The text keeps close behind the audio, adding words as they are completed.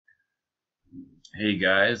Hey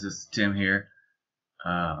guys, this is Tim here.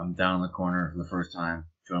 I'm down in the corner for the first time,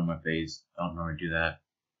 showing my face. I don't normally do that.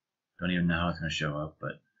 Don't even know how it's going to show up,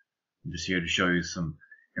 but I'm just here to show you some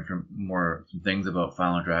some things about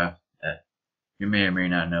Final Draft that you may or may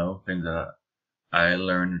not know. Things that I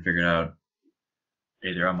learned and figured out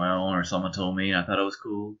either on my own or someone told me, and I thought it was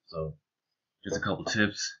cool. So just a couple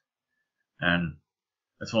tips, and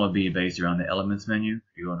this one will be based around the Elements menu.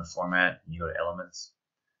 If you go into Format and you go to Elements,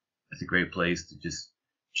 it's a great place to just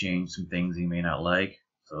change some things you may not like.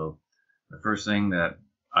 So the first thing that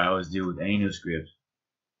I always do with any new script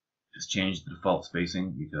is change the default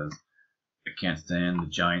spacing, because I can't stand the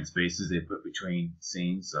giant spaces they put between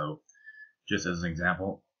scenes. So just as an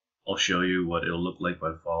example, I'll show you what it'll look like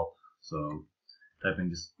by default. So type in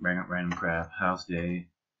just random crap, house day,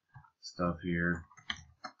 stuff here,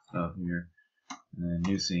 and then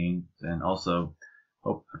new scene. And also,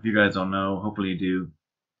 if you guys don't know, hopefully you do,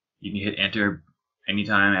 you can hit enter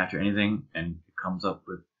anytime after anything, and it comes up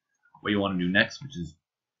with what you want to do next, which is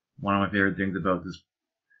one of my favorite things about this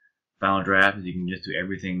Final Draft, is you can just do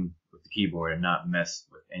everything with the keyboard and not mess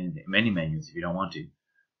with many menus if you don't want to.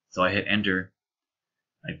 So I hit enter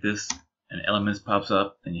like this, and Elements pops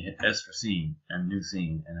up, and you hit S for scene and new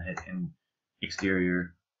scene, and I hit in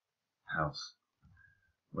exterior house,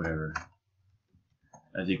 whatever.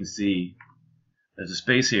 As you can see, there's a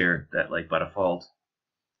space here that, like, by default,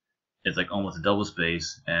 it's like almost a double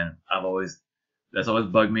space, and that's always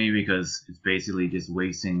bugged me, because it's basically just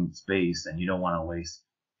wasting space, and you don't want to waste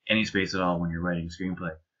any space at all when you're writing a screenplay.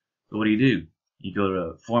 So what do? You go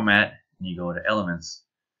to Format, and you go to Elements,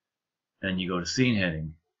 then you go to Scene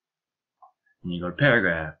Heading, and you go to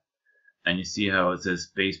Paragraph, and you see how it says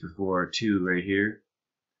space before 2 right here.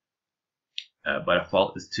 By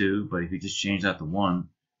default it's 2, but if you just change that to 1,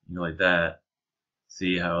 you go like that.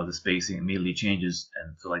 See how the spacing immediately changes,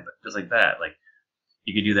 and so just like that, like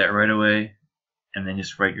you can do that right away, and then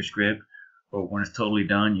just write your script. Or when it's totally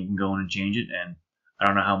done, you can go in and change it. And I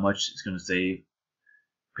don't know how much it's going to save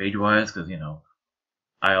page-wise, because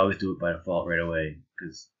I always do it by default right away,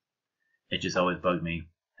 because it just always bugged me.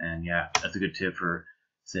 And yeah, that's a good tip for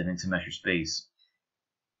saving some extra space.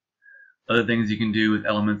 Other things you can do with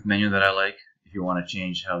Elements menu that I like, if you want to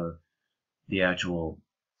change how the actual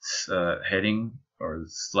heading or the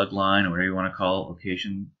select line, or whatever you want to call it,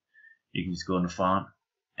 location, you can just go into font,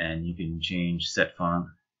 and you can change set font.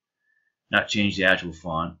 Not change the actual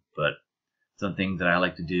font, but something that I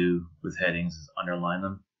like to do with headings is underline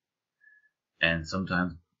them, and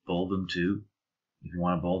sometimes bold them too, if you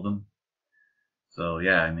want to bold them. So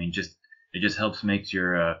yeah, I mean, it just helps make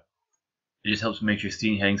your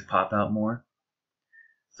scene headings pop out more.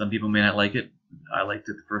 Some people may not like it. I liked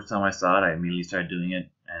it the first time I saw it. I immediately started doing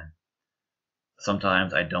it, and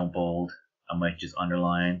sometimes I don't bold. I might just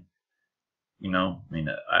underline. I mean,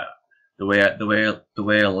 the way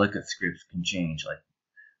I look at scripts can change. Like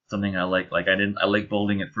something I like I like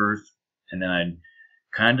bolding at first, and then I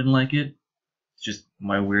kind of didn't like it. It's just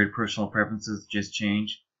my weird personal preferences just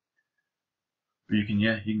change. But you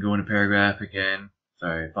can go into Paragraph again.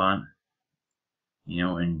 Sorry, font.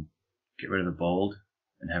 And get rid of the bold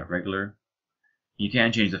and have it regular. You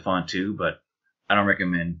can change the font too, but I don't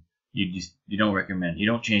recommend. You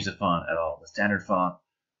don't change the font at all. The standard font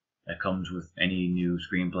that comes with any new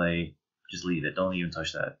screenplay, just leave it. Don't even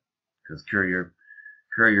touch that, because Courier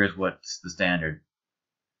is what's the standard,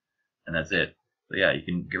 and that's it. But yeah, you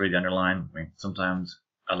can get rid of the underline. I mean, sometimes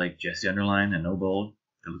I like just the underline and no bold.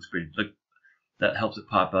 It looks pretty. That helps it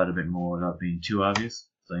pop out a bit more without being too obvious.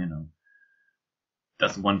 So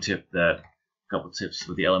that's one tip. A couple tips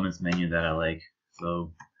with the Elements menu that I like.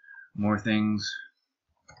 So more things.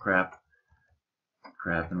 Crap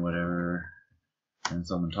and whatever, and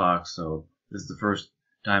someone talks. So this is the first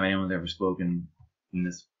time anyone's ever spoken in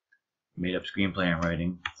this made-up screenplay I'm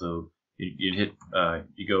writing. So you hit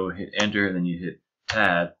enter, then you hit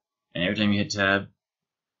tab, and every time you hit tab,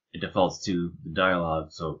 it defaults to the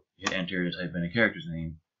dialogue. So you hit enter to type in a character's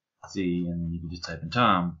name, C, and then you can just type in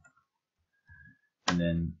Tom, and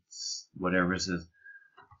then whatever it says,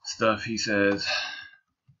 stuff he says.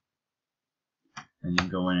 And you can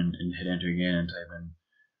go in and hit enter again and type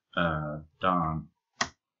in Dom.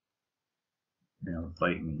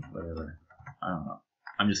 Fight me, whatever. I don't know.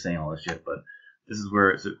 I'm just saying all this shit, but this is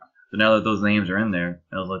where so now that those names are in there,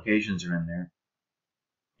 and those locations are in there,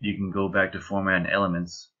 you can go back to Format and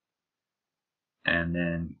Elements, and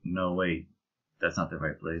then, no, wait, that's not the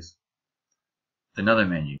right place. It's another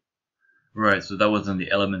menu. Right, so that was in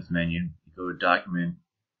the Elements menu. You go to Document,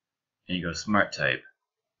 and you go to Smart Type.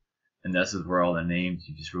 And this is where all the names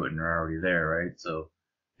you just wrote in are already there, right? So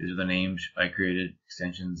These are the names I created.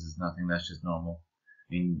 Extensions is nothing, that's just normal.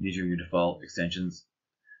 I mean, these are your default extensions.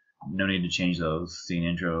 No need to change those. Scene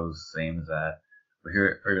intros, same as that. But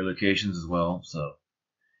here are your locations as well. So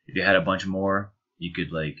if you had a bunch more, you could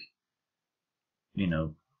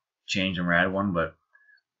change them or add one. But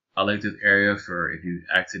I like this area for if you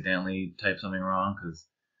accidentally type something wrong, because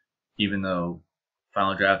even though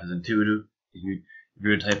Final Draft is intuitive, if you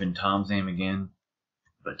were to type in Tom's name again,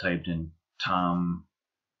 but typed in Tom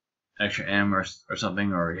extra M or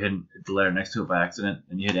something, or you hit the letter next to it by accident,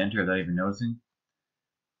 and you hit enter without even noticing.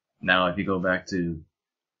 Now if you go back to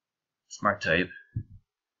Smart Type,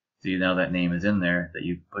 see now that name is in there that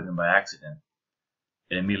you put in by accident.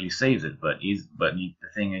 It immediately saves it, but the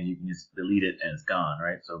thing is you can just delete it and it's gone,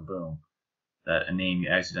 right? So boom, that a name you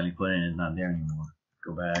accidentally put in is not there anymore.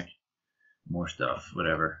 Go back, more stuff,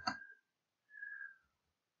 whatever.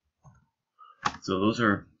 So those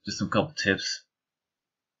are just some couple tips.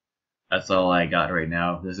 That's all I got right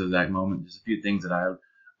now. This exact moment. There's a few things that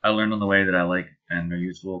I learned on the way that I like and they're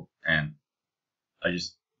useful, and I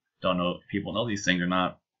just don't know if people know these things or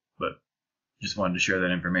not, but just wanted to share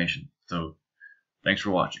that information. So thanks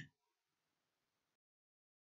for watching.